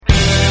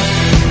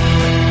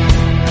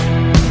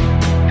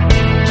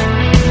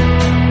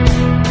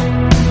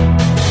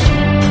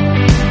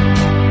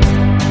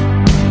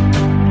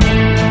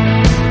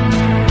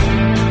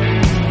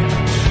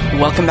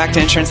Welcome back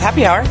to Insurance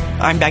Happy Hour.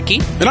 I'm Becky.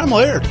 And I'm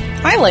Laird.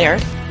 Hi, Laird.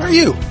 How are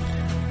you?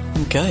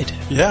 I'm good.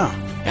 Yeah.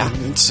 Yeah.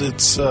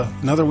 It's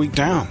another week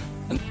down.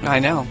 I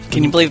know.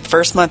 Can you believe the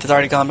first month has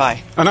already gone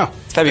by? I know.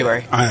 It's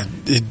February.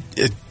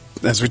 It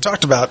as we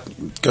talked about,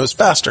 it goes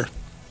faster.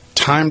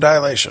 Time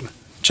dilation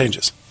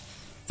changes.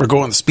 We're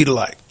going the speed of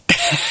light.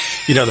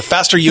 You know, the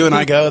faster you and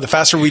I go, the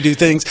faster we do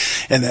things,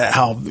 and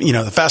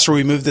the faster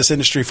we move this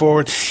industry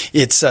forward,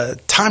 it's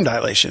time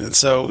dilation. And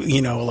so,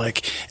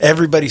 like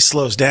everybody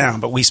slows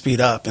down, but we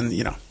speed up, and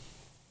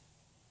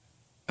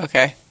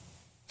Okay.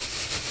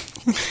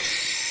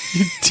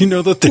 Do you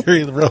know the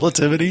theory of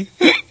relativity?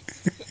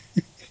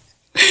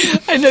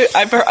 I know.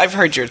 I've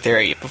heard your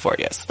theory before,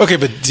 yes. Okay,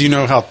 but do you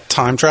know how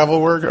time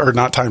travel works? Or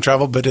not time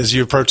travel, but as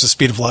you approach the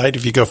speed of light,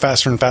 if you go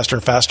faster and faster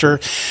and faster,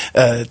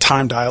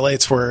 time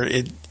dilates where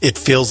it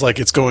feels like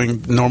it's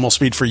going normal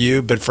speed for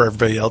you, but for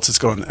everybody else, it's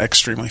going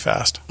extremely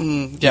fast.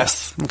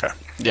 Yes. Yeah. Okay.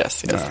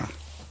 Yes.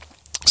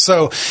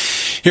 So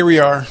here we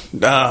are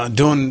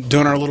doing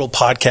our little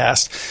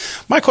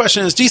podcast. My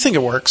question is, do you think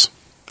it works?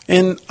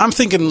 And I'm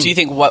thinking, Do I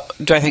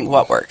think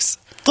what works?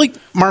 like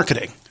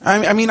marketing.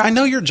 I mean, I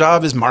know your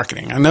job is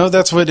marketing. I know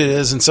that's what it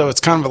is. And so it's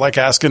kind of like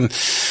asking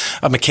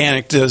a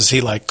mechanic, does he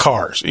like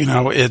cars?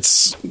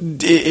 It's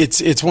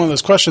one of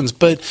those questions.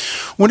 But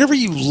whenever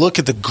you look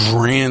at the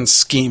grand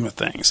scheme of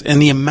things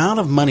and the amount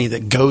of money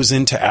that goes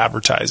into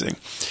advertising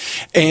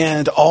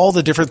and all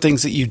the different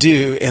things that you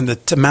do and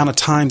the amount of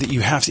time that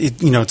you have to,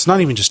 it's not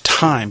even just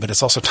time, but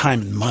it's also time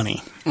and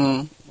money.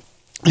 And,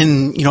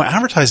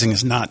 advertising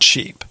is not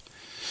cheap.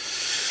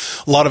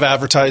 A lot of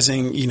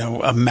advertising,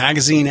 a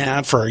magazine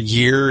ad for a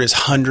year is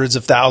hundreds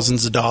of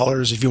thousands of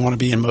dollars if you want to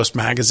be in most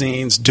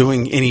magazines,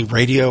 doing any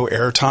radio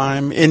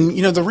airtime. And,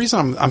 the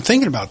reason I'm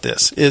thinking about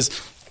this is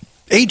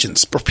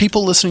agents or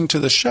people listening to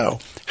the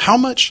show, how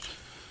much,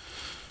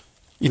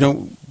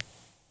 doing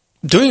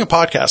a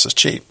podcast is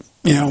cheap.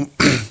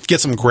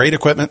 Get some great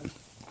equipment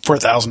for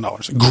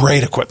 $1,000.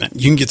 Great equipment.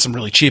 You can get some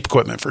really cheap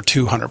equipment for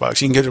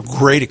 $200. You can get a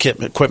great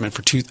equipment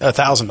for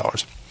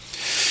 $1,000.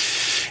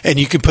 And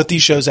you can put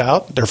these shows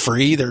out. They're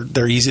free.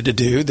 They're easy to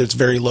do. There's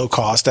very low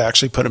cost to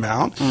actually put them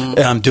out.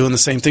 Doing the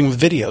same thing with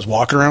videos,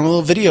 walking around with a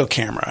little video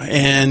camera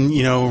and,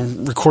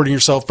 recording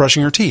yourself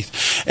brushing your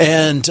teeth.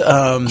 And do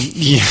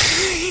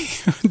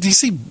you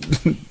see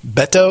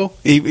Beto?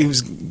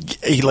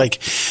 He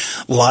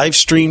live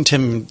streamed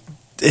him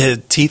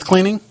teeth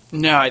cleaning.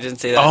 No, I didn't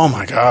see that. Oh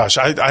my gosh.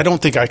 I don't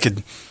think I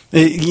could.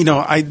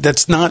 I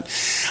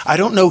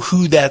don't know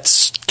who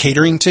that's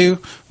catering to,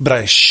 but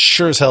I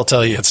sure as hell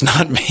tell you it's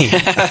not me.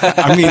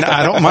 I mean,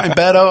 I don't mind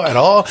Beto at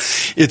all.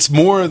 It's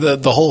more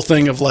the whole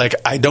thing of like,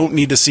 I don't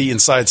need to see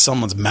inside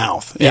someone's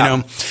mouth, you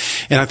know?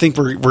 And I think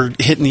we're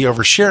hitting the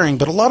oversharing,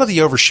 but a lot of the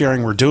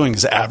oversharing we're doing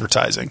is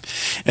advertising.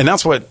 And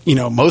that's what,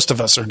 most of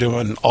us are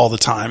doing all the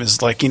time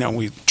is like,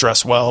 we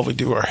dress well, we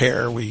do our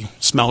hair, we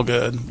smell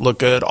good, look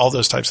good, all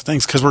those types of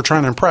things because we're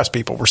trying to impress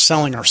people. We're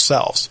selling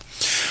ourselves,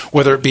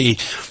 whether it be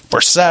for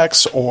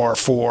sex or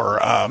for,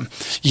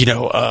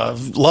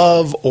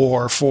 love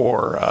or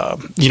for,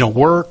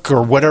 work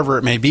or whatever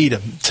it may be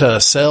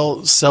to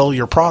sell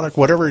your product,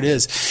 whatever it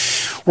is,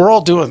 we're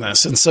all doing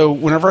this. And so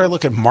whenever I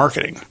look at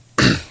marketing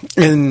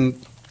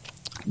and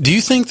do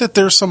you think that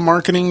there's some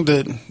marketing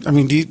do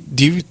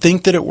you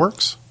think that it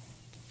works?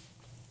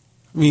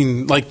 I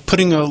mean, like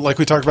like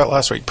we talked about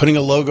last week, putting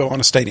a logo on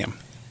a stadium.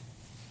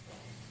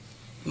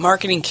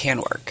 Marketing can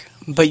work,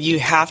 but you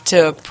have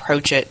to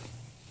approach it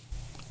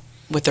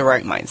with the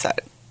right mindset.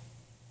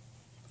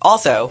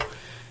 Also,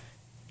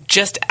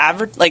 just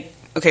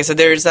so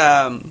there's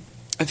a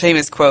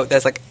famous quote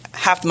that's like,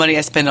 half the money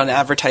I spend on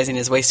advertising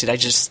is wasted. I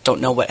just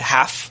don't know what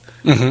half.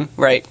 Mm-hmm.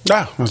 Right?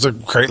 Yeah, that's a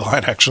great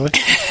line, actually.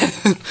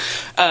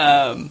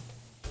 And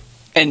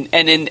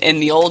in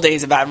the old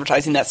days of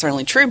advertising, that's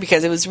certainly true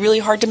because it was really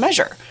hard to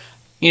measure.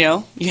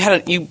 You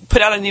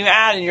put out a new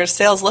ad and your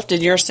sales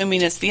lifted. You're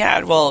assuming it's the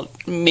ad. Well,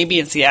 maybe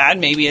it's the ad.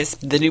 Maybe it's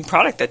the new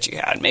product that you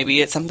had. Maybe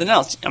it's something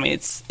else. I mean,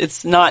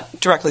 it's not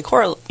directly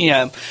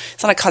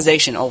it's not a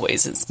causation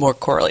always. It's more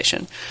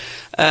correlation.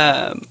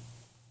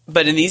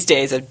 But in these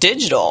days of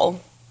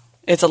digital,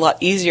 it's a lot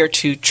easier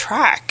to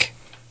track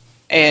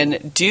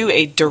and do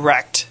a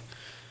direct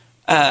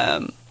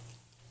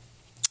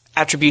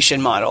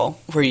attribution model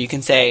where you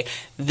can say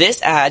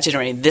this ad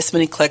generated this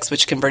many clicks,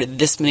 which converted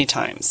this many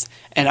times,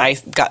 and I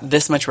got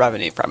this much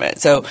revenue from it.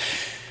 So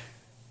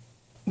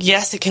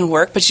yes, it can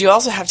work, but you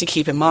also have to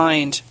keep in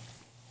mind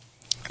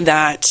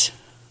that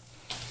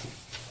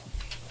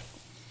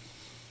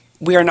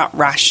we are not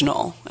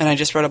rational. And I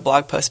just wrote a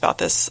blog post about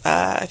this,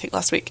 I think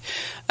last week,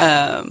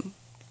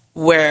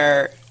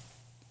 where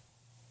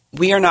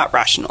we are not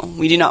rational.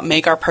 We do not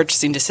make our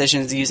purchasing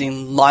decisions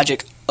using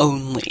logic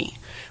only.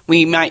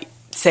 We might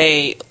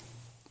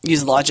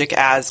use logic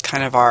as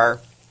kind of our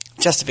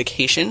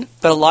justification,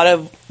 but a lot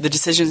of the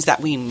decisions that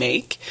we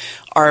make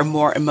are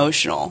more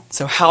emotional.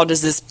 So how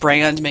does this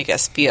brand make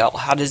us feel?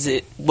 What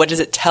does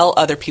it tell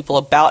other people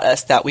about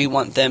us that we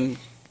want them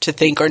to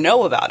think or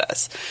know about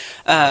us?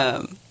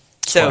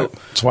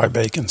 That's why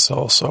bacon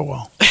sells so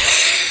well.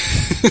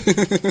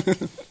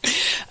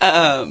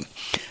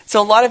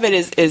 So a lot of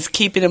it is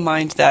keeping in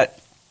mind that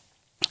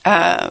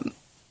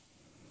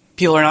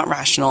people are not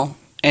rational.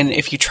 And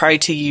if you try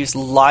to use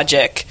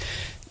logic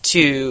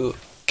to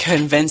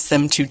convince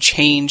them to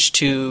change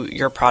to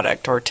your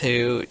product or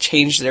to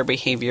change their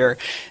behavior,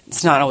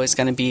 it's not always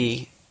going to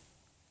be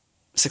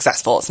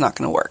successful. It's not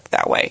going to work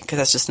that way because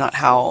that's just not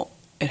how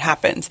it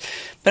happens.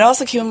 But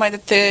also keep in mind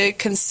that the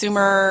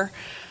consumer,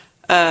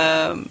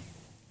 the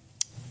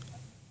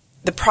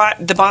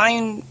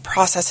buying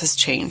process has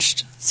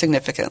changed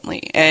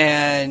significantly.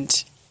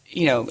 And,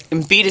 you know,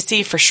 in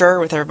B2C for sure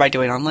with everybody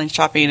doing online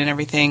shopping and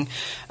everything,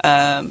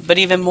 but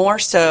even more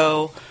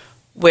so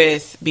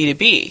with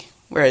B2B.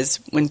 Whereas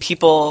when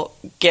people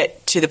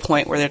get to the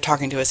point where they're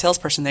talking to a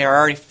salesperson, they are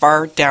already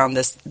far down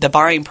the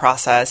buying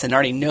process and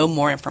already know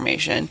more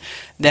information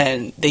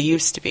than they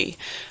used to be.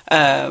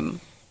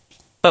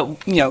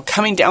 But, you know,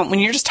 coming down, when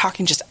you're just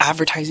talking just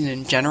advertising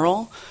in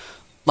general,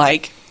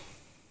 like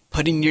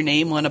putting your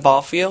name on a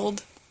ball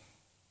field,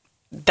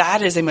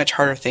 that is a much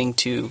harder thing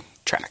to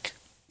track.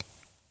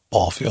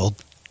 Ball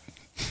field.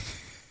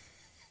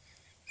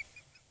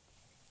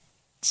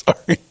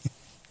 Sorry.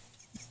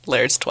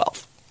 Laird's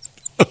 12.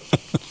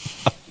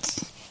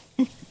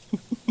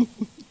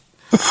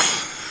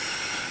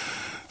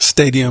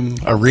 Stadium,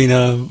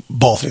 arena,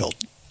 ball field.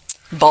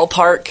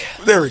 Ballpark.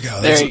 There we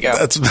go. There you go.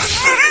 That's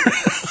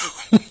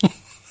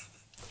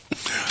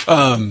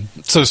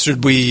so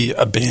should we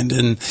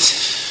abandon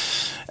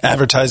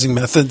advertising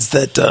methods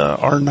that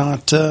are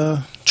not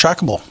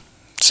trackable?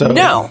 So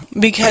No,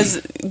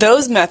 because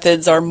those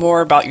methods are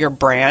more about your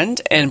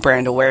brand and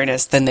brand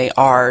awareness than they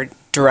are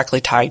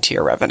directly tied to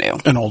your revenue.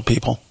 And old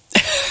people.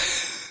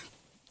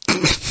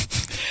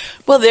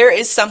 Well, there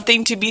is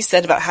something to be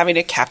said about having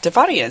a captive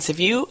audience. If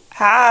you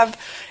have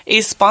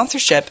a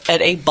sponsorship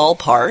at a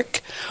ballpark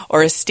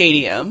or a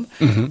stadium,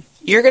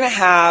 you're going to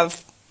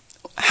have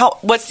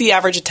what's the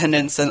average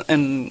attendance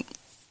in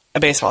a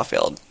baseball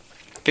field?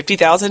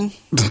 50,000?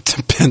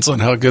 Depends on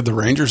how good the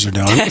Rangers are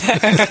doing.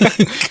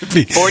 Could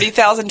be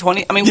 40,000,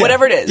 20, I mean, Yeah,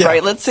 whatever it is, yeah.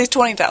 right? Let's say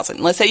 20,000.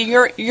 Let's say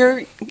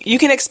you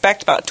can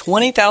expect about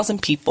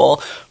 20,000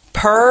 people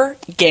per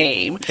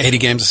game, 80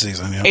 games a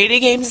season. Yeah. 80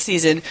 games a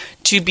season,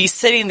 to be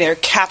sitting there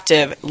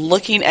captive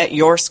looking at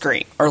your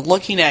screen or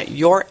looking at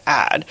your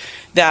ad,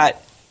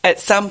 that at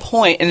some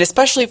point, and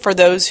especially for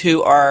those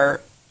who are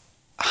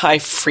high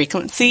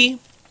frequency,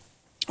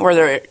 or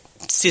they're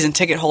season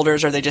ticket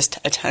holders or they just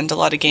attend a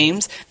lot of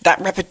games, that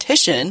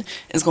repetition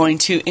is going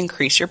to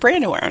increase your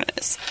brand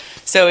awareness.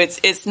 So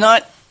it's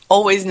not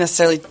always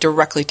necessarily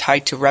directly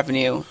tied to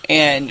revenue,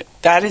 and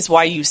that is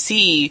why you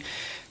see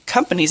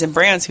companies and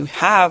brands who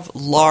have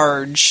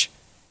large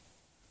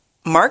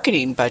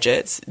marketing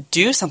budgets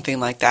do something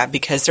like that,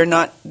 because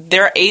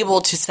they're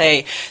able to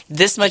say,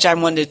 this much I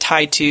want to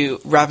tie to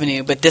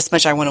revenue, but this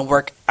much I want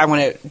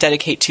to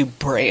dedicate to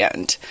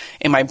brand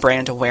and my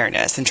brand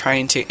awareness and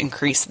trying to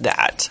increase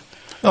that.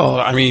 Oh,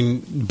 I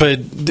mean, but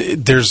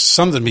there's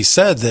something to be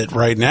said that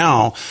right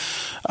now,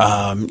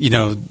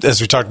 as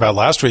we talked about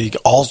last week,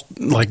 all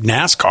like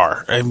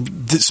NASCAR,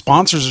 the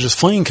sponsors are just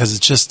fleeing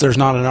because there's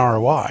not an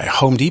ROI.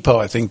 Home Depot,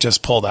 I think,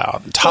 just pulled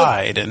out,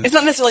 Tide, and it's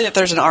not necessarily that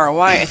there's an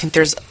ROI. I think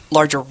there's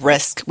larger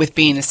risk with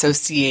being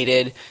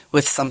associated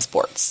with some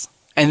sports,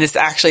 and this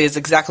actually is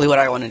exactly what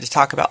I wanted to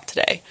talk about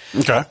today.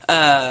 Okay,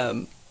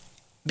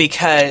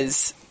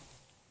 because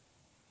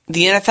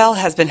the NFL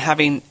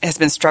has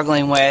been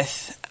struggling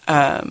with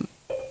head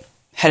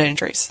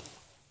injuries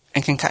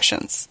and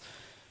concussions,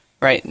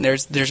 right? And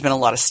there's been a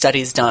lot of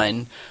studies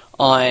done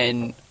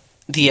on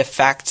the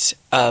effect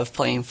of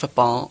playing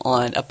football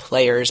on a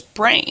player's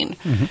brain.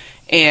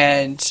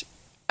 And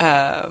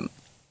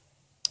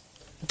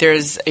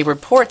there's a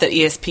report that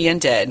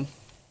ESPN did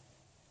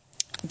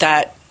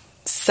that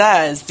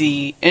says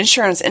the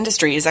insurance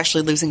industry is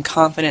actually losing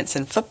confidence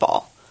in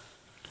football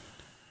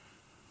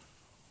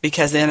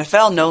because the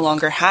NFL no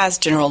longer has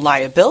general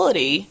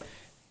liability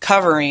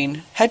covering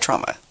head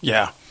trauma.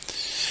 Yeah.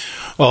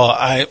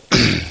 Well,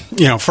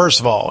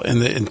 first of all,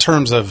 in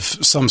terms of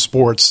some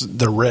sports,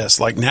 the risk,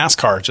 like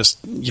NASCAR,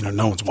 just,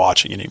 no one's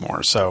watching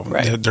anymore. So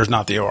there's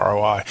not the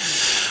ROI.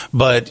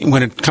 But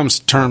when it comes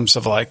to terms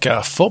of like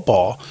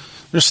football,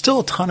 there's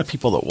still a ton of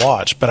people that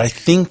watch, but I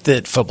think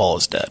that football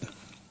is dead.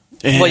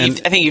 And I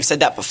think you've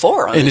said that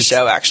before on the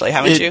show, actually,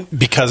 haven't you?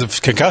 Because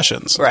of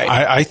concussions. Right.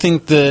 I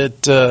think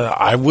that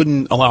I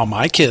wouldn't allow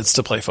my kids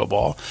to play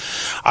football.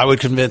 I would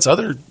convince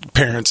other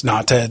parents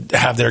not to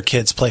have their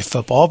kids play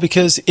football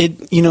because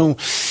you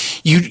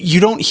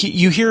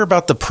hear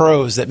about the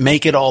pros that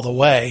make it all the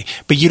way,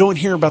 but you don't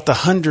hear about the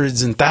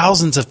hundreds and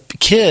thousands of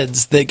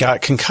kids that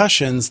got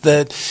concussions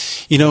that,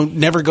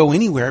 never go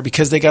anywhere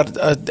because they got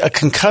a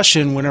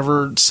concussion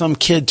whenever some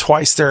kid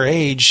twice their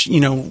age,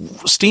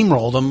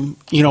 steamrolled them,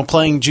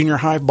 playing junior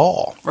high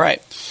ball.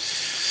 Right.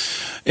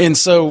 And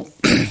so,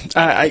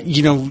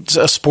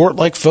 a sport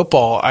like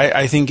football,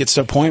 I think it's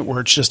to a point where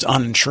it's just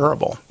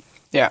uninsurable.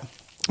 Yeah.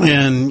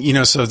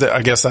 And, so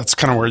I guess that's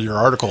kind of where your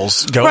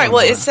article's going. Right.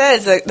 Well, it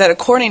says that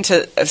according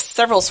to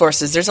several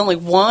sources, there's only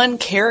one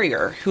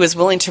carrier who is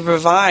willing to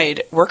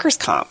provide workers'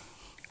 comp.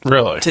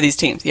 Really? To these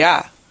teams.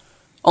 Yeah.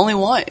 Only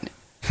one.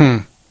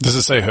 Does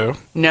it say who?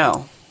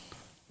 No.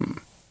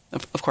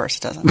 Of course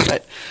it doesn't,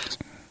 but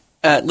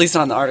at least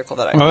not in the article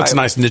that I... Well, that's a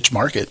nice niche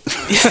market.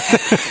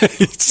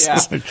 Yeah.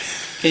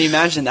 Can you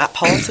imagine that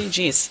policy?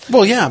 Jeez.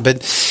 Well, yeah,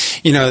 but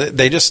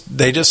they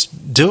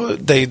just do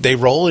it. They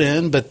roll it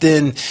in, but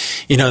then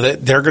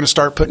they're going to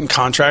start putting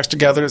contracts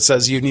together that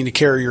says you need to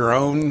carry your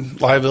own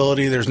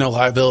liability. There's no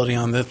liability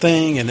on the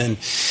thing, and then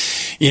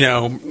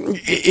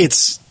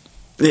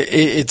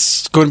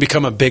it's going to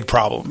become a big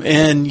problem.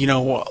 And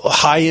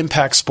high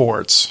impact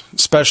sports,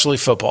 especially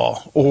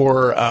football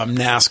or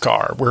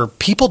NASCAR, where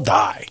people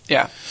die.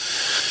 Yeah.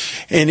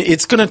 And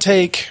it's going to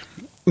take,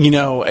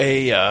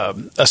 a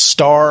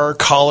star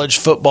college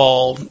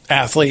football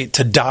athlete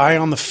to die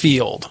on the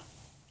field,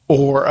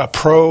 or a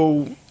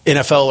pro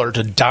NFLer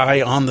to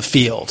die on the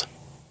field,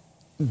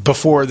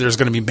 before there's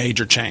going to be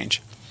major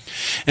change.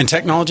 And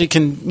technology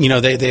can,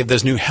 they have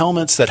those new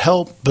helmets that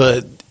help,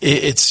 but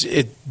there's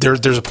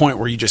a point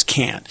where you just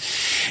can't.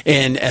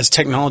 And as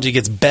technology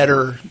gets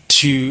better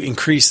to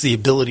increase the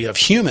ability of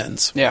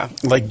humans,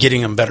 like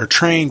getting them better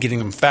trained, getting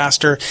them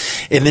faster,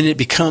 and then it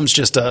becomes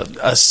just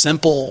a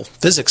simple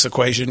physics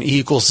equation, E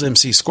equals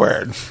MC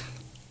squared.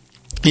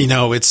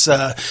 It's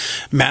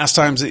mass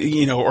times,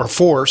 or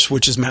force,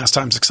 which is mass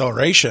times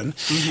acceleration.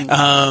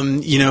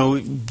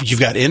 Mm-hmm. You've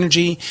got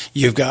energy,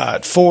 you've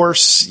got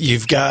force,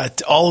 you've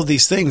got all of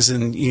these things.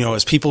 And,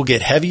 as people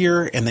get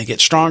heavier and they get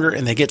stronger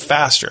and they get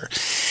faster,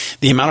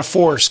 the amount of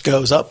force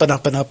goes up and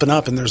up and up and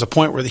up. And there's a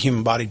point where the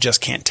human body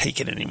just can't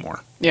take it anymore.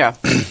 Yeah.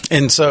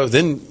 And so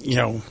then,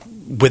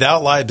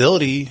 without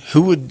liability,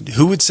 who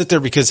would sit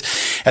there? Because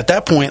at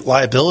that point,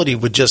 liability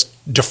would just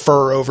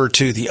defer over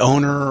to the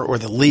owner or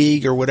the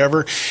league or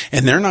whatever,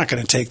 and they're not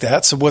going to take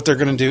that. So what they're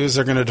going to do is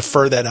they're going to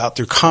defer that out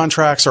through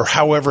contracts or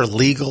however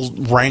legal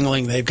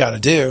wrangling they've got to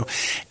do,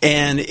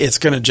 and it's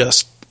going to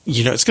just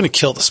it's going to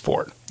kill the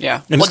sport.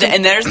 Yeah. And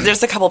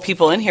there's a couple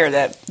people in here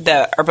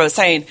that are both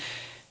saying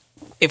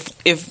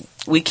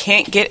if we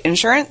can't get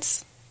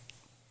insurance,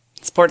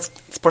 sports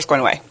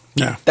going away.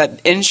 Yeah.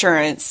 That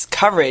insurance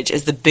coverage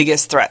is the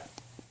biggest threat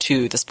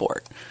to the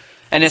sport.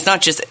 And it's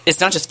not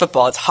just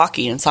football, it's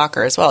hockey and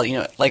soccer as well,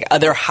 like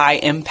other high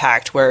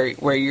impact where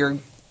you're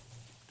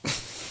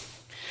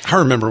I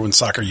remember when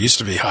soccer used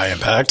to be high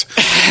impact.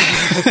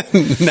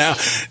 now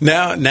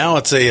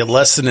it's a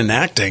lesson in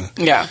acting.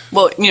 Yeah.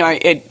 Well,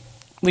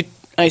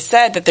 I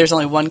said that there's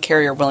only one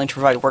carrier willing to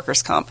provide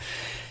workers' comp.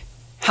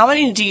 How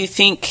many do you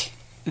think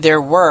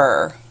there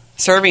were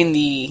serving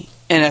the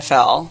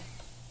NFL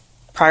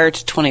prior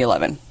to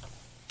 2011?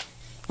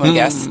 Want to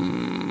guess? It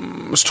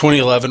was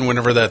 2011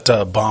 whenever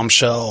that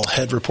bombshell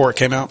head report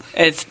came out.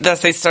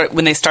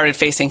 When they started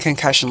facing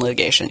concussion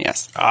litigation,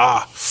 yes.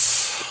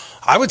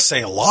 I would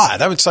say a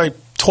lot. I would say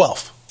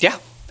 12. Yeah,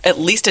 at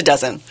least a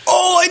dozen.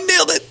 Oh, I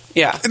nailed it.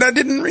 Yeah. And I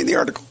didn't read the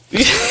article.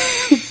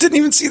 Didn't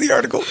even see the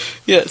article.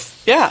 Yes.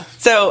 Yeah.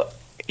 So,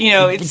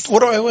 it's...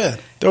 What do I win?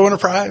 Do I win a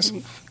prize?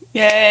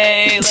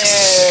 Yay,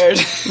 Laird.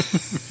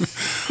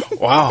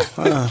 Wow,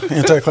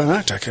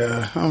 anticlimactic.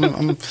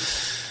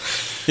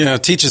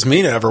 It teaches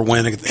me to ever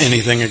win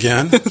anything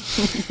again.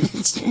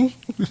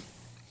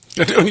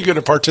 Don't you get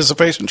a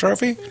participation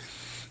trophy?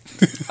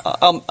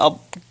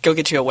 I'll go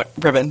get you a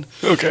ribbon.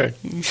 Okay.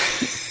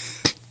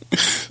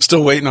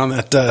 Still waiting on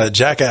that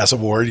Jackass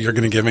award you're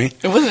going to give me.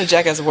 It wasn't a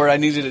Jackass award. I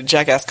needed a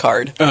Jackass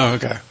card. Oh,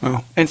 okay.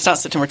 Well, and it's not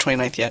September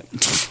 29th yet.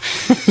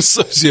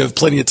 So you have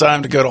plenty of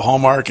time to go to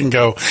Hallmark and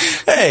go,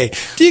 hey,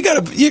 you got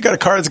a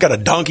card that's got a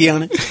donkey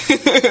on it?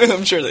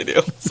 I'm sure they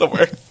do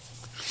somewhere.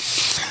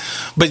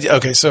 But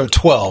okay, so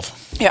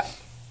 12. Yeah.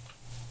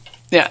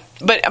 Yeah.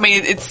 But I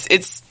mean,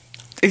 it's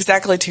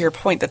exactly to your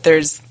point that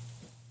there's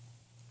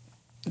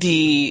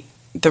the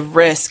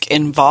risk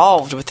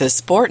involved with this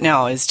sport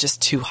now is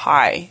just too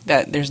high,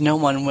 that there's no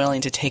one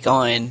willing to take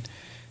on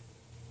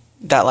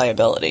that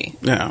liability.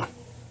 Yeah.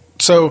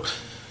 So,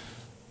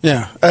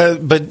 yeah.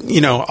 But,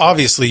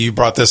 obviously you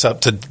brought this up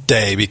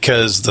today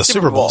because the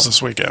Super Bowl's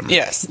this weekend.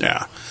 Yes.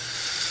 Yeah.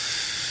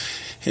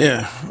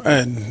 Yeah.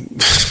 And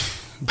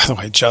by the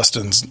way,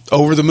 Justin's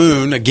over the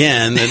moon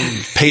again,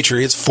 and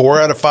Patriots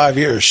 4 out of 5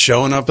 years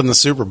showing up in the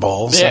Super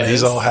Bowl. So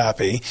he's all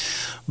happy.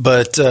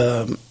 But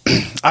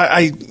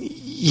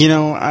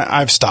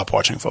I've stopped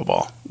watching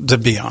football, to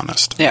be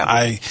honest.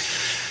 Yeah.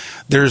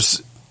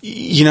 There's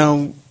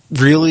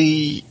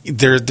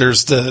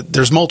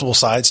multiple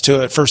sides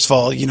to it. First of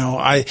all,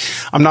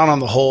 I'm not on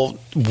the whole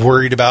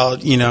worried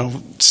about,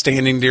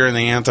 standing during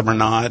the anthem or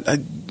not.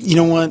 You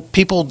know what?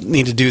 People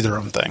need to do their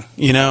own thing,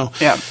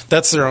 Yeah.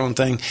 That's their own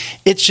thing.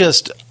 It's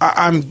just,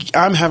 I'm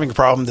having a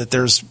problem that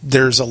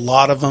there's a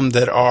lot of them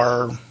that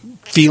are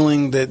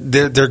feeling that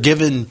they're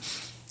given,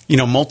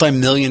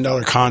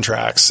 multi-million-dollar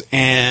contracts,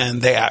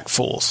 and they act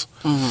fools.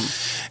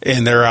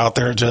 And they're out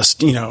there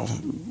just,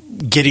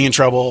 getting in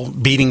trouble,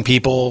 beating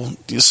people,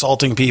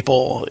 assaulting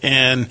people,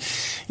 and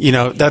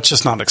that's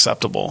just not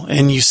acceptable.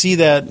 And you see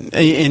that,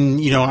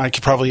 and I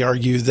could probably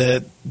argue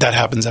that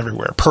happens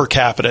everywhere. Per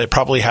capita, it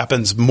probably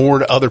happens more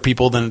to other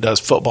people than it does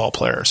football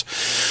players,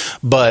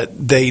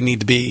 but they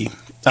need to be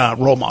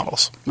role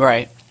models,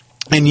 right?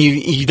 And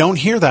you don't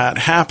hear that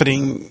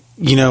happening,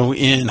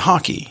 in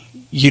hockey.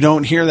 You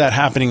don't hear that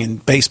happening in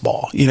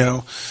baseball,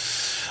 So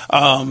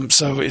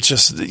it's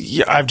just,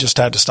 I've just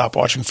had to stop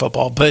watching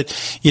football. But,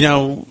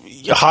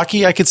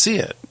 hockey, I could see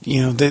it,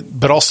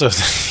 but also,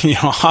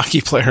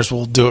 hockey players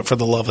will do it for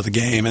the love of the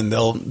game, and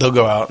they'll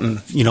go out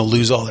and,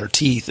 lose all their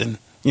teeth and,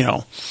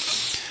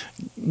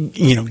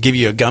 give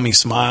you a gummy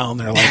smile, and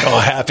they're like, oh,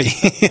 happy.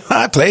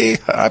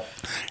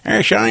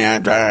 Sonny,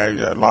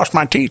 I lost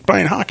my teeth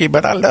playing hockey,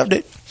 but I loved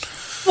it.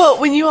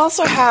 Well, when you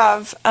also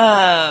have,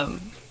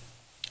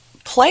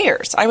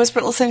 players. I was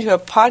listening to a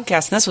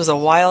podcast, and this was a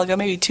while ago,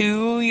 maybe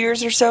 2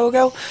 years or so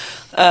ago,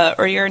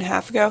 or a year and a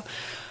half ago.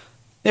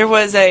 There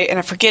was and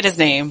I forget his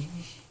name,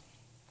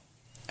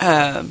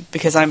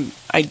 because I'm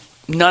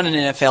not an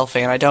NFL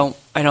fan. I don't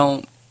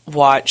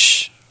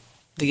watch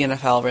the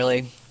NFL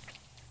really.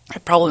 I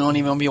probably won't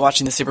even be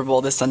watching the Super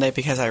Bowl this Sunday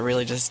because I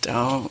really just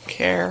don't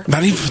care.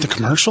 Not even for the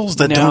commercials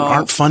that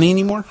aren't funny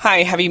anymore?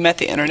 Hi, have you met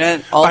the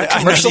internet? All the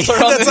commercials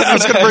are on the internet. I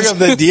was going to bring up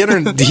the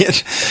internet.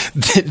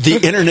 The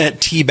internet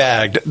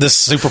teabagged the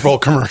Super Bowl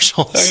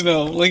commercials. I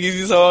know.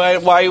 So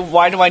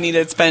why do I need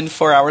to spend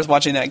 4 hours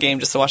watching that game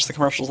just to watch the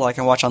commercials that I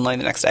can watch online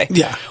the next day?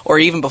 Yeah. Or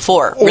even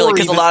before. Really,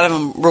 because a lot of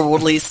them will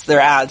release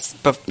their ads,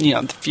 the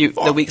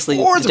weeks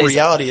leading. Or the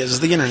reality is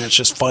the internet's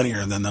just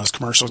funnier than those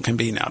commercials can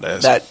be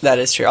nowadays. That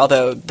is true.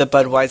 Although the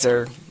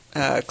Budweiser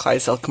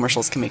Clydesdale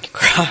commercials can make you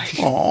cry.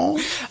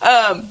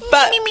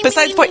 But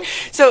besides the point,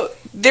 so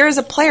there's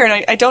a player,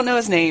 and I don't know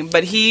his name,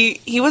 but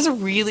he was a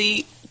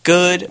really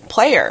good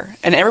player,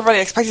 and everybody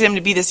expected him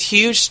to be this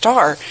huge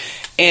star.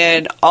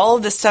 And all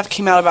of this stuff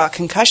came out about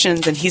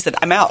concussions, and he said,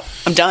 "I'm out.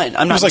 I'm done.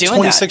 I'm not doing that." He was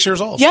like 26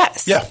 years old.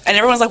 Yes. Yeah. And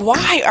everyone's like,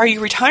 "Why are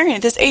you retiring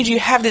at this age? You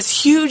have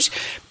this huge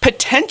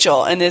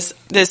potential and this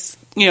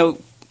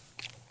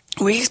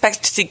we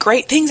expect to see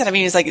great things out of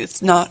you." He's like,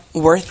 "It's not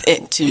worth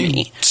it to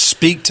me."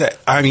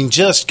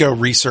 Just go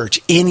research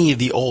any of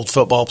the old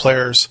football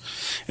players,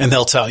 and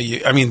they'll tell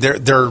you. I mean, they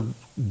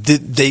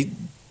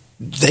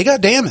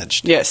got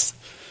damaged. Yes.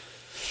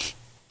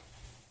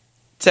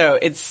 So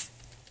it's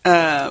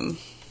when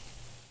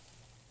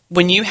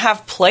you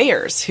have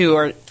players who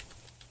are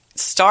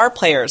star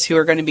players who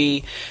are going to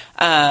be,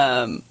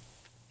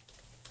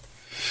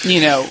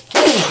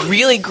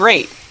 really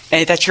great,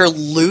 and that you're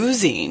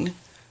losing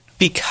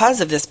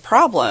because of this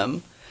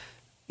problem,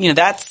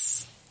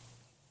 that's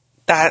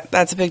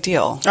a big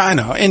deal. I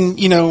know. And,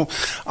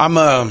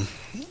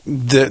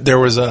 there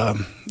was a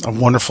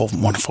wonderful,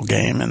 wonderful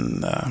game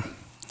in the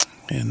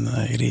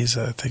 80s,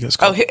 I think it was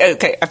called. Oh,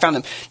 okay. I found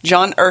him.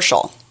 John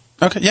Urschel.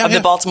 Okay. Yeah. Of the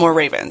Baltimore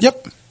Ravens.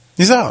 Yep.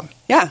 He's out.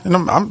 Yeah.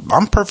 And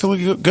I'm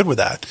perfectly good with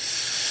that.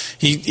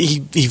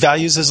 He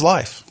values his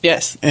life.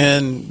 Yes.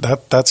 And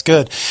that's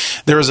good.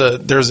 There's a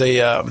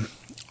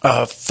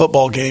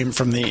football game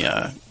from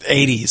the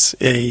 80s.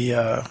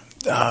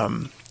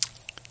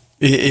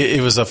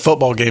 It was a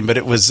football game, but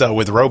it was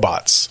with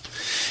robots,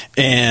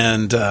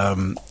 and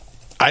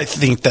I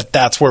think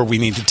that's where we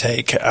need to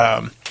take.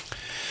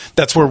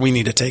 That's where we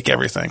need to take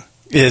everything.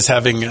 Is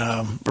having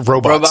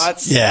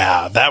robots.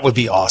 Yeah, that would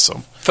be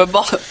awesome.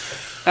 Football.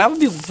 That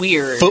would be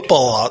weird.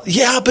 Football.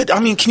 Yeah, but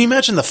can you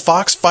imagine the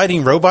fox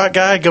fighting robot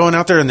guy going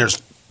out there and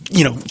there's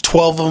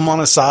 12 of them on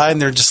a side,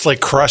 and they're just like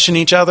crushing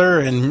each other,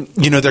 and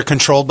they're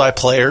controlled by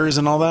players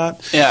and all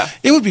that. Yeah,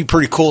 it would be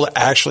pretty cool to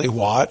actually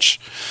watch.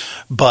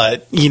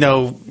 But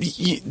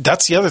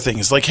that's the other thing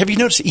is have you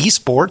noticed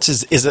esports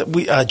is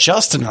that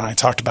Justin and I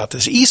talked about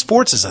this.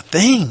 Esports is a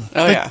thing.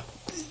 Oh yeah,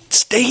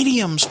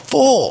 stadiums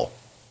full,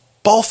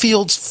 ball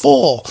fields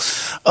full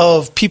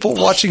of people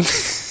watching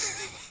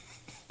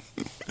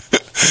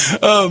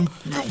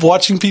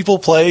watching people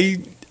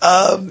play.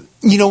 A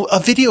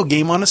video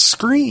game on a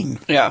screen.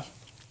 Yeah.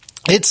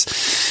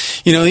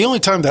 It's, the only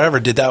time that I ever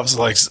did that was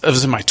it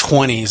was in my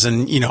 20s,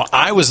 and,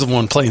 I was the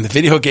one playing the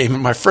video game,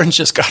 and my friends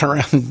just got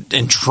around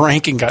and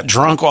drank and got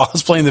drunk while I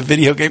was playing the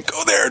video game.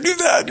 Go there, do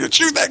that,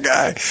 shoot that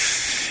guy.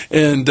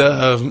 And,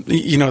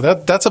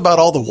 that's about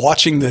all the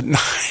watching that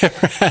I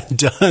ever had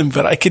done,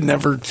 but I could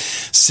never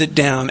sit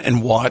down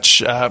and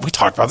watch, we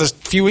talked about this a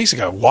few weeks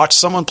ago, watch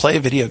someone play a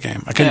video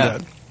game. I couldn't do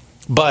it.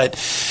 But,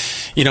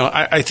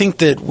 I think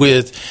that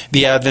with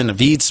the advent of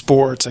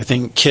esports, I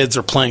think kids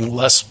are playing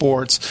less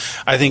sports.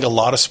 I think a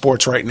lot of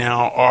sports right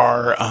now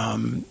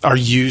are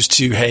used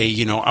to,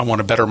 hey, I want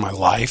to better my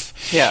life.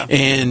 Yeah.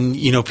 And,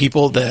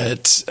 people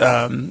that,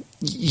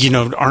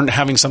 aren't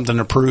having something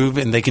to prove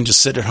and they can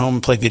just sit at home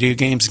and play video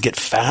games and get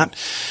fat,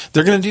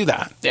 they're going to do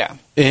that. Yeah.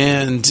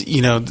 And,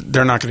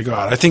 they're not going to go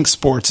out. I think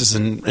sports is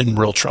in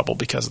real trouble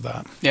because of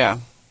that. Yeah.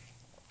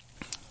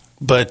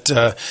 But,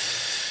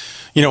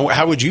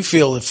 how would you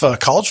feel if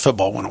college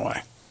football went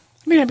away?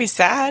 mean, I'd be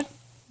sad,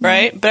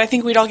 right? But I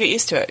think we'd all get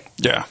used to it.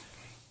 Yeah.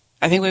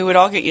 I think we would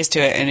all get used to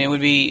it, and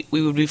we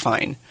would be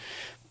fine.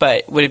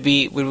 But would I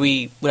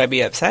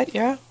be upset?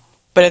 Yeah.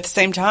 But at the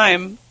same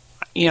time,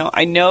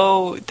 I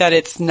know that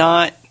it's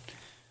not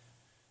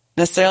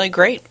necessarily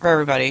great for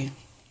everybody.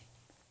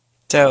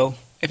 So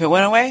if it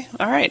went away,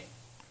 all right,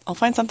 I'll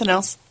find something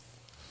else.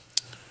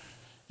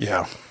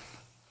 Yeah.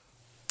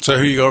 So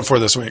who are you going for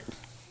this week?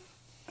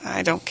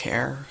 I don't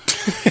care.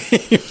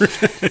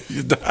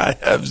 I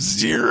have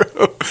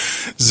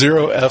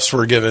zero F's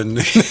were given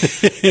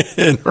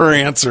in her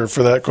answer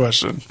for that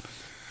question.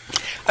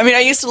 I mean,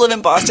 I used to live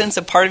in Boston,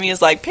 so part of me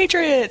is like,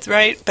 Patriots,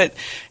 right? But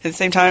at the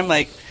same time,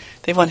 like,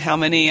 they've won how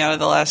many out of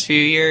the last few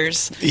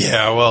years?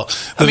 Yeah, well,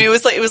 I mean, it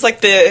was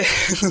like the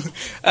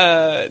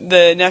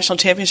the national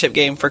championship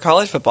game for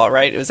college football,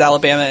 right? It was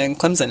Alabama and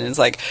Clemson. And it's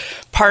like,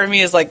 part of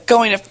me is like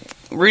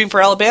rooting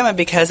for Alabama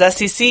because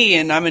SEC,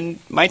 and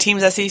my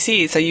team's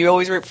SEC, so you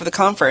always root for the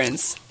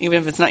conference, even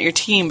if it's not your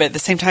team. But at the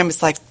same time,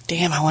 it's like,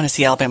 damn, I want to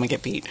see Alabama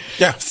get beat.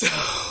 Yeah.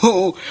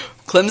 So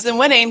Clemson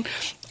winning,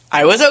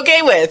 I was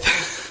okay with.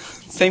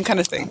 Same kind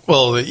of thing.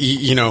 Well,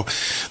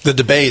 the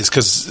debate is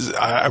because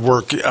I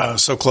work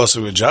so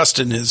closely with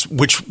Justin is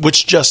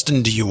which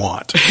Justin do you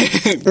want?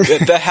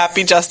 the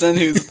happy Justin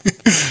who's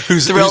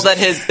thrilled that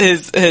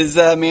his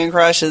man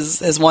crush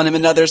has won him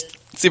another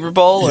Super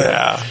Bowl. Or?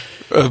 Yeah,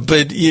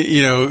 but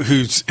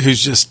who's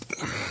just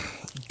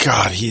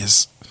God, he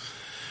is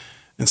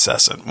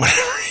incessant.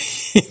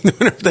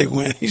 Whenever they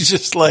win, he's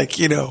just like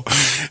he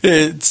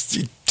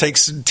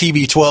takes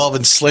TB12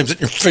 and slams it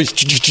in your face,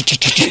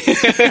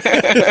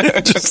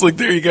 just like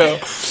there you go.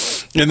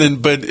 And then,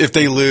 but if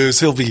they lose,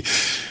 he'll be,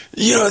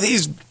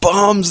 these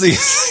bums,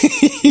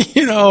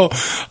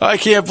 I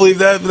can't believe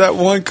that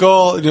one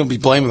call. And he'll be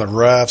blaming the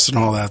refs and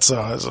all that. So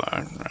I was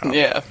like,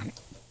 yeah.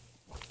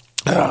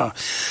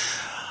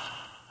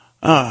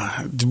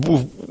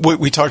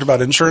 We talked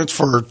about insurance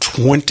for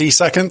 20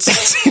 seconds. It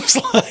seems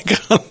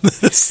like on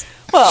this.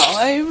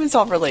 Well, it was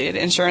all related.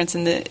 Insurance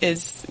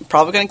is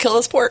probably going to kill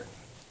the sport.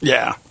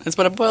 Yeah, that's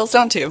what it boils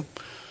down to.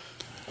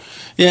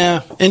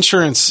 Yeah,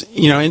 insurance.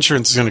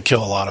 Insurance is going to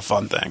kill a lot of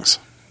fun things.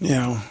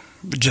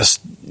 Just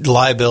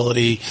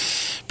liability,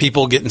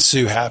 people getting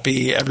sue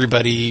happy,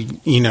 everybody.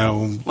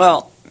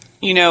 Well,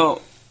 I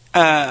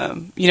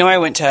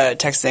went to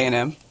Texas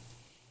A&M,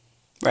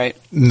 right?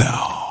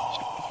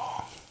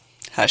 No.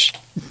 Hush.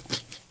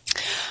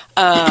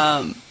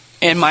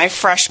 And my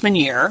freshman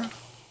year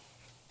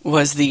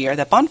was the year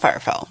that Bonfire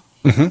fell,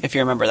 if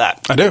you remember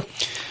that. I do.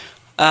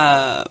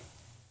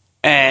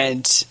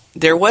 And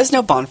there was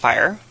no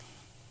Bonfire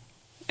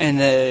in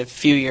the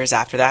few years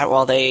after that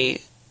while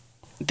they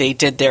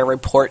did their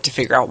report to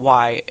figure out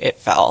why it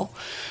fell.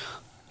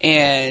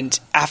 And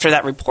after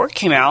that report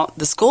came out,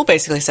 the school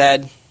basically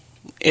said,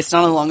 it's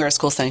no longer a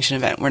school-sanctioned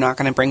event. We're not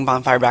going to bring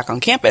Bonfire back on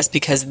campus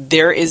because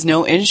there is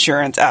no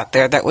insurance out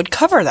there that would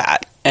cover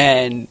that,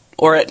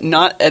 or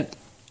not at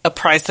a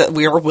price that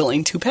we are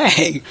willing to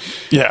pay.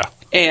 Yeah.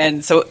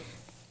 And so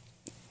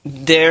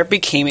there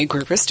became a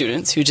group of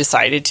students who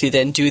decided to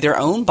then do their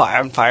own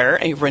bonfire,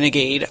 a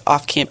renegade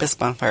off-campus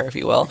bonfire, if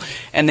you will.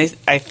 And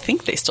I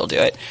think they still do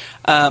it.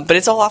 But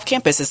it's all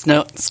off-campus. It's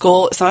not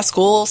a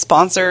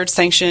school-sponsored,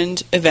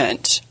 sanctioned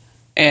event.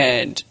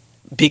 And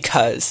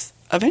because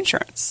of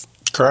insurance.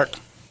 Correct.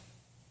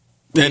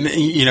 And,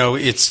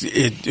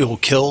 it will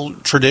kill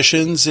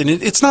traditions. And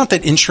it's not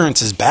that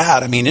insurance is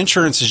bad. I mean,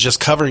 insurance is just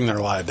covering their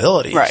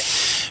liability. Right.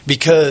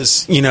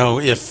 Because,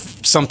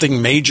 if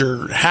something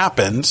major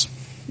happens,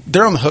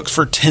 they're on the hook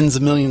for tens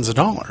of millions of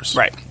dollars.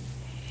 Right.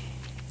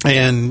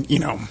 And,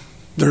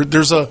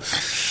 there's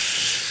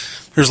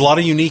a lot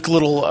of unique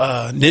little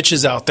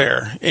niches out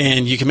there,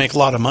 and you can make a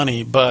lot of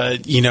money.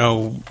 But,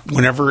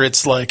 whenever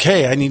it's like,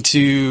 hey, I need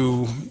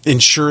to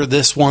insure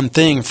this one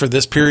thing for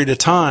this period of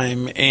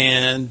time,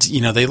 and,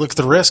 they look at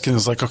the risk and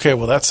it's like, okay,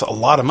 well, that's a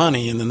lot of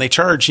money. And then they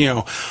charge,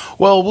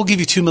 well, we'll give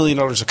you $2 million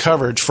of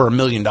coverage for $1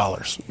 million.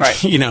 Right.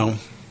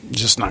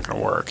 Just not going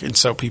to work. And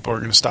so people are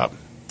going to stop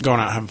going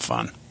out and having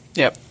fun.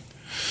 Yep.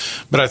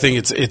 But I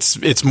think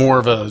it's more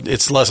of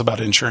it's less about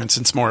insurance.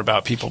 It's more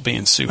about people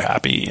being sue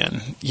happy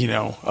and,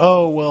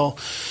 oh, well,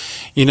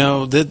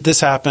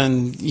 this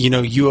happened,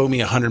 you owe me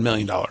 $100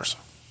 million.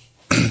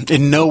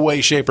 In no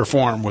way, shape, or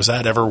form was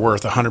that ever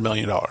worth $100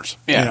 million.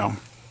 Yeah.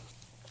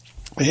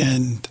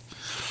 And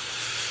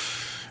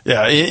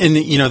yeah, and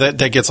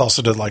that gets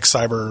also to like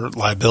cyber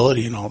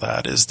liability and all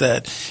that is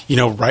that,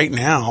 right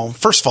now,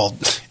 first of all,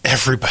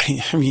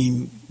 everybody, I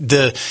mean,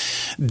 the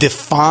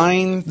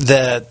fine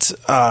that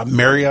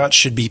Marriott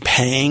should be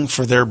paying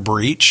for their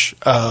breach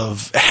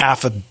of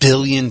 500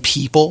 million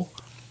people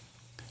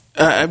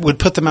would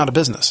put them out of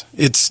business.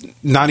 It's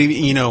not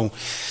even,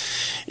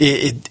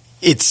 it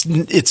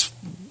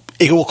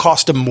will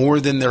cost them more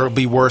than there will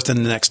be worth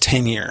in the next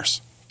 10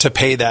 years to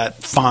pay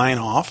that fine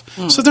off.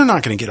 So they're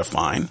not going to get a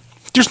fine.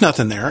 There's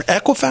nothing there.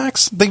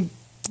 Equifax, they,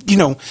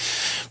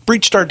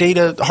 breached our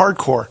data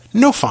hardcore.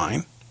 No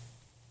fine.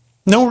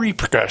 No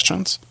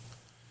repercussions.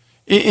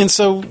 And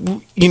so,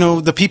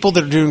 the people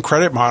that are doing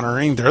credit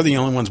monitoring, they're the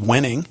only ones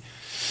winning.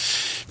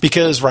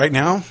 Because right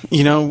now,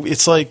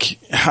 it's like,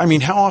 I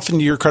mean, how often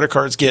do your credit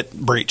cards get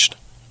breached?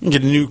 You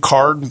get a new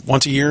card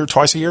once a year,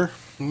 twice a year?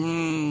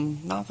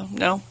 Nothing.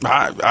 No.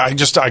 I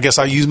guess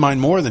I use mine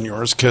more than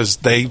yours because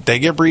they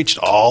get breached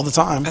all the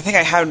time. I think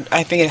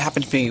it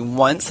happened to me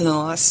once in the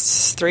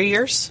last 3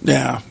 years.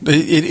 Yeah.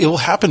 It will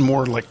happen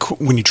more like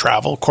when you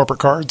travel, corporate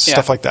cards, Yeah.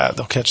 stuff like that.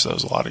 They'll catch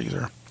those a lot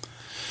easier.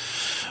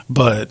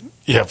 But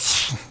yeah,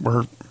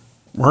 we're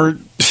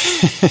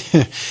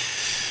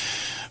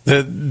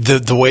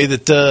the way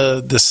that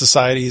the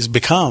society has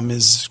become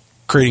is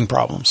creating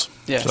problems.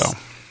 Yes.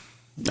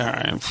 So, all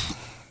right,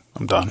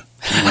 I'm done.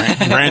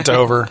 Rant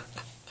over.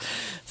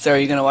 So, are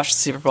you going to watch the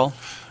Super Bowl?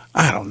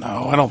 I don't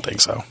know. I don't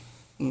think so.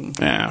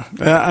 Yeah.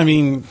 I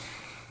mean,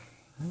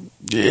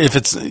 if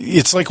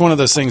it's like one of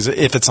those things.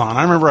 If it's on,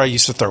 I remember I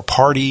used to throw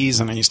parties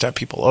and I used to have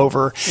people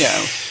over.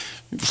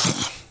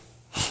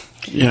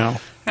 Yeah.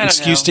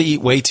 Excuse to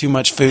eat way too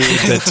much food.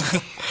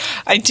 That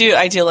I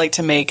do like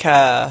to make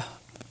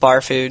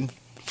bar food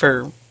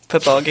for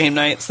football game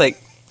nights,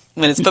 like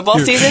when it's football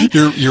season.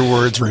 Your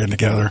words ran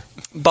together.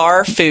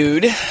 Bar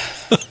food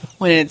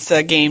when it's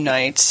a game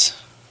night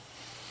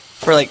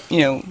for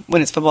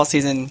when it's football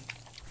season.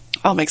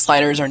 I'll make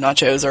sliders or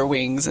nachos or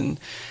wings, and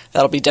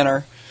that'll be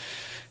dinner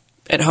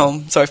at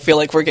home. So I feel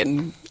like we're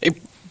getting a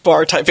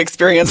bar type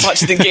experience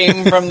watching the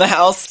game from the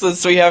house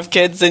since we have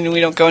kids and we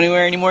don't go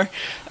anywhere anymore.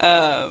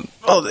 So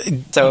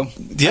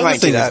the other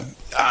thing is,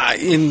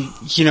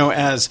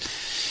 as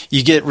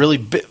you get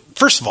really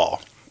first of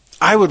all,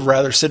 I would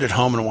rather sit at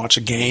home and watch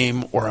a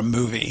game or a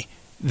movie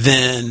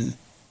than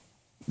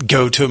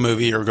go to a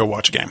movie or go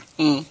watch a game.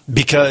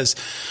 Because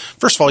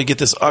first of all, you get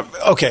this,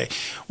 okay,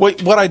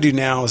 what I do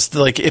now is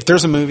like, if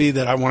there's a movie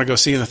that I want to go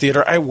see in the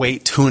theater, I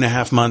wait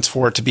 2.5 months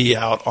for it to be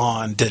out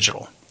on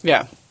digital.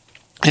 Yeah.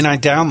 And I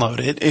download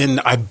it and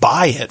I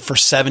buy it for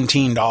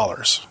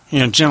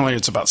 $17. Generally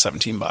it's about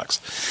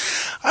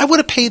 $17. I would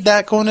have paid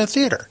that going to the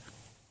theater.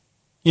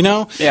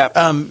 Yeah.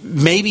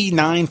 Maybe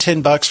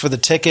 $9-10 for the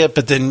ticket,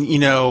 but then,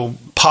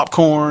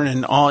 popcorn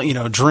and all,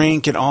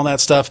 drink and all that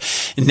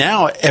stuff. And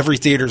now every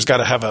theater's got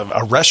to have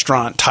a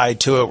restaurant tied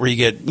to it where you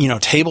get,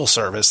 table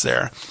service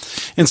there.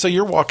 And so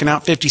you're walking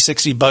out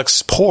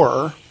 $50-60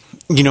 poorer,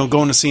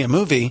 going to see a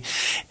movie.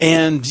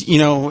 And,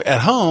 at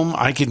home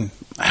I can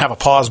have a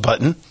pause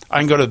button. I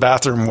can go to the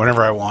bathroom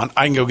whenever I want.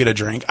 I can go get a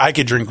drink. I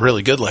could drink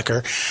really good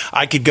liquor.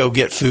 I could go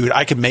get food.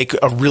 I could make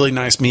a really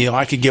nice meal.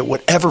 I could get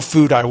whatever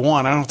food I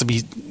want. I don't have to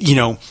be,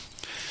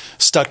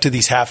 stuck to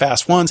these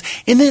half-assed ones.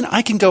 And then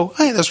I can go,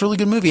 hey, that's a really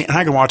good movie. And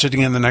I can watch it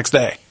again the next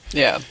day.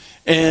 Yeah.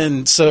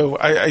 And so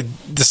I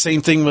the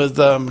same thing with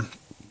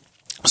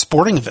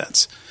sporting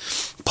events.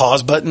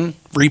 Pause button,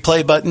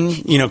 replay button,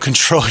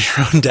 control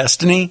your own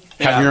destiny,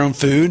 have your own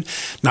food,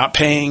 not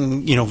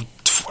paying,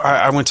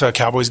 I went to a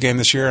Cowboys game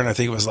this year and I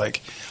think it was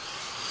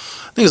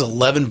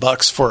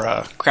 $11 for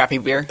a crappy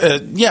beer.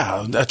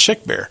 A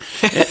chick beer.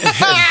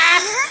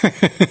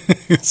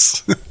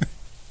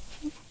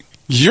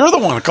 You're the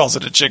one that calls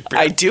it a chick beer.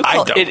 I do.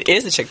 It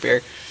is a chick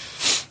beer.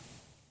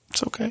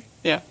 It's okay.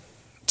 Yeah,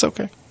 it's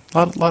okay.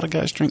 A lot of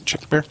guys drink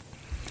chick beer.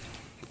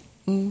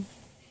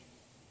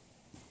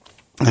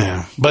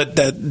 Yeah, but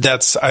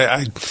that's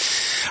I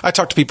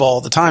talk to people all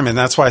the time, and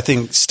that's why I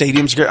think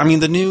stadiums are great. I mean,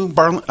 the new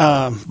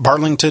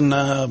Barlington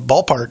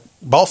ball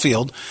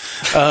field,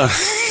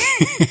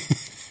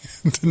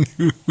 the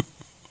new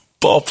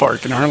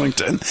ballpark in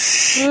Arlington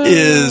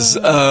is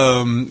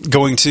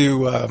going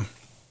to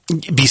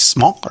be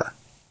smaller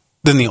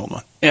than the old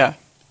one. Yeah,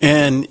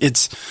 and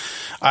it's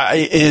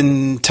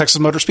in Texas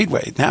Motor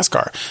Speedway,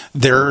 NASCAR.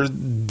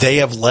 They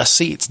have less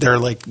seats. They're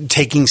like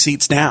taking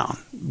seats down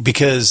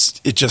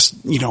because it just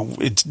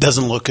it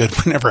doesn't look good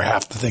whenever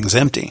half the thing's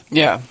empty.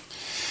 Yeah.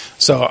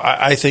 So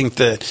I think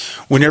that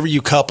whenever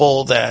you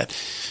couple that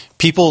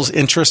people's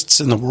interests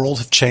in the world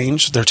have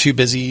changed, they're too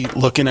busy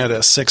looking at a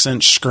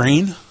 6-inch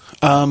screen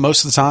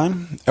most of the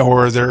time,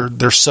 or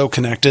they're so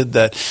connected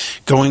that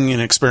going and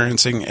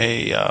experiencing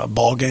a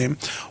ball game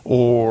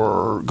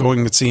or going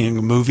and seeing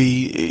a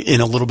movie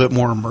in a little bit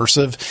more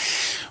immersive,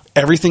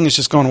 everything is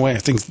just going away. I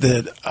think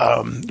that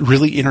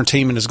really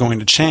entertainment is going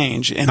to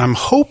change, and I'm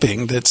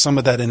hoping that some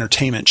of that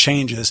entertainment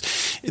changes,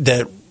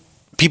 that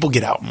people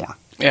get out more.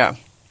 Yeah.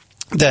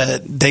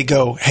 That they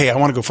go, hey, I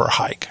want to go for a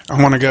hike.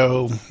 I want to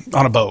go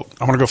on a boat.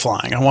 I want to go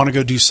flying. I want to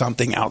go do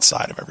something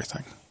outside of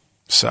everything.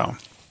 So,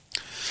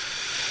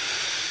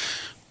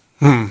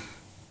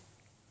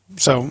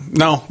 So,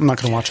 no, I'm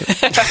not going to watch it.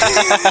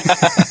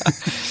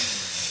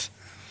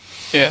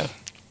 Yeah.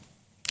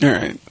 All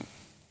right.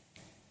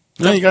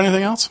 No, you got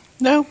anything else?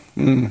 No.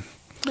 No.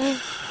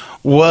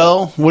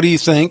 Well, what do you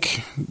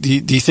think? Do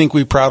you think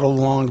we prattled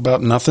along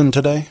about nothing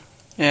today?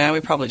 Yeah, we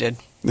probably did.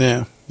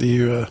 Yeah.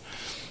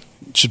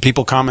 Should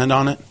people comment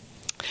on it?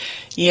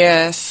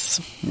 Yes.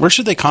 Where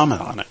should they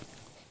comment on it?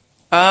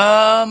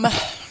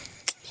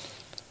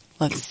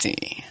 Let's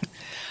see.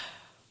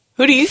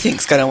 Who do you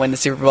think's going to win the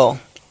Super Bowl?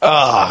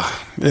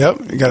 Yep.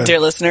 You gotta, Dear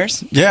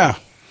listeners? Yeah.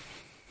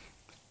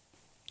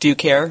 Do you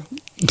care?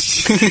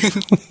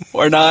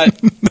 Or not?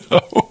 No.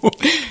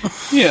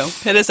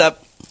 Hit us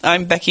up.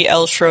 I'm Becky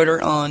L.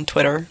 Schroeder on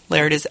Twitter.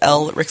 Laird is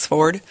L.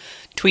 Rixford.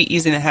 Tweet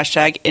using the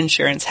hashtag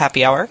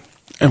InsuranceHappyHour.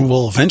 And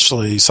we'll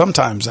eventually,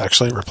 sometimes,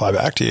 actually reply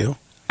back to you.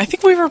 I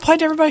think we've replied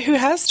to everybody who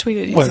has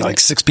tweeted. What, like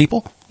 6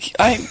 people?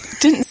 I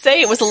didn't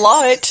say it was a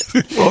lot.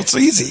 Well, it's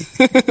easy.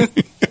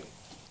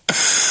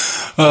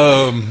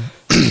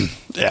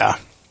 Yeah.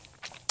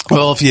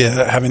 Well, if you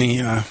have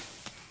any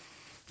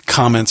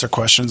comments or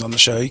questions on the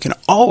show, you can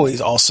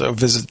always also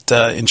visit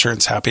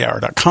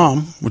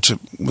insurancehappyhour.com, which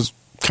was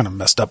kind of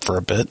messed up for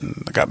a bit,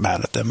 and I got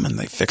mad at them, and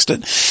they fixed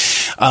it.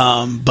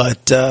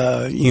 But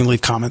you can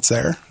leave comments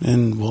there,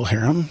 and we'll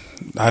hear them.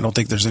 I don't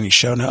think there's any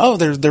show notes. Oh,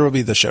 there will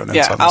be the show notes.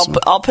 Yeah,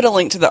 I'll put a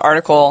link to the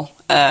article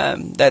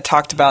that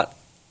talked about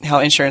how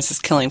insurance is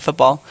killing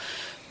football,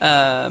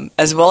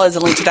 as well as a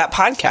link to that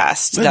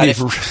podcast.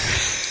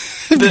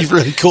 It'd be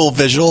really cool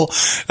visual.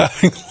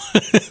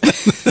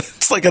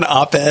 It's like an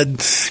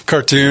op-ed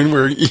cartoon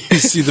where you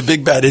see the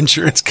big bad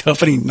insurance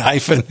company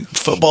knifing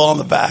football on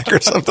the back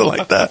or something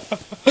like that.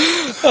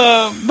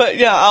 But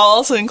yeah, I'll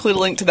also include a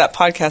link to that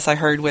podcast I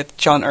heard with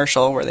John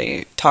Urschel where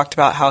they talked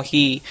about how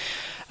he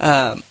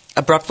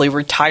abruptly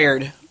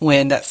retired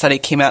when that study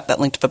came out that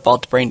linked football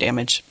to brain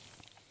damage.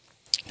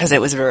 Because it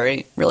was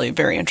really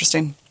very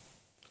interesting.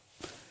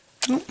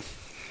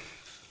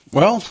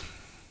 Well,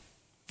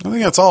 I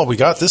think that's all we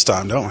got this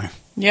time, don't we?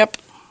 Yep.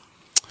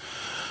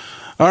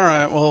 All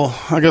right. Well,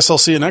 I guess I'll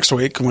see you next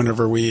week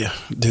whenever we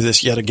do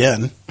this yet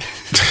again.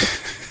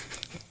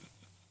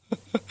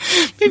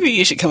 Maybe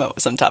you should come up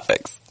with some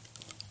topics.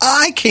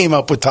 I came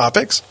up with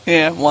topics.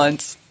 Yeah,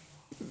 once.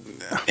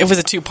 It was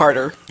a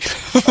two-parter.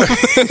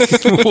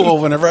 Well,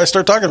 whenever I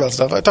start talking about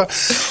stuff, I talk.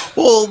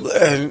 Well,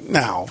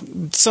 now,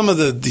 some of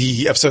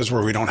the episodes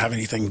where we don't have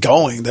anything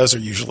going, those are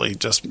usually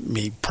just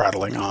me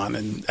prattling on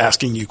and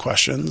asking you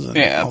questions and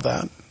all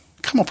that.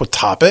 Come up with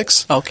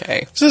topics.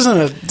 Okay.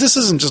 This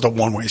isn't just a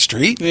one-way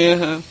street.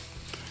 Yeah.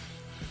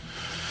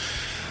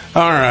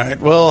 All right.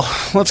 Well,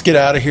 let's get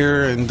out of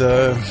here. And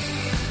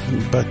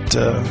but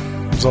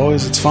as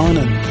always, it's fun.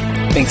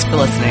 And thanks for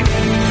listening.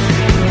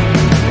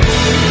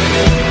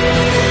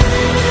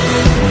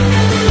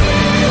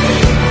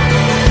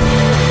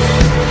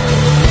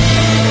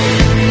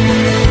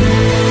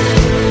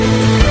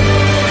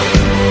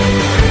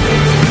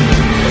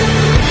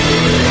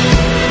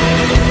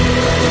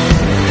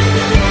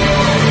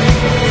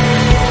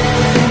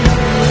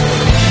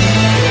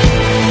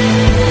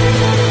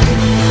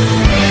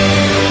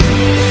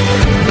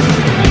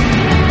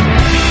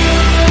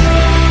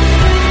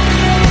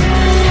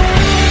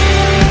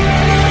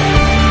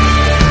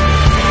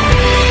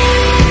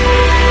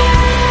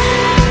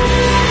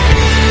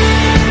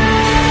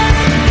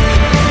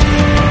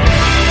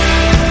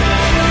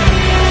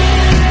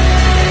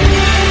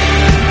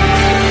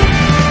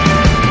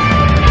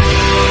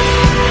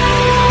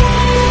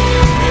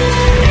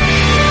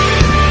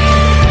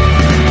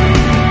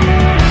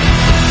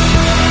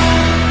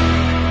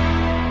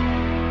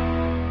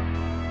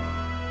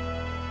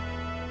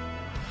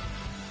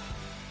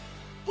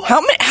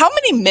 How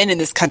many men in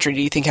this country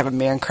do you think have a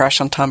man crush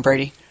on Tom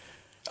Brady?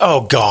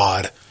 Oh,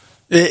 God.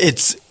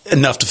 It's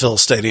enough to fill a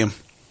stadium.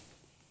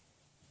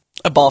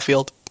 A ball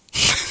field.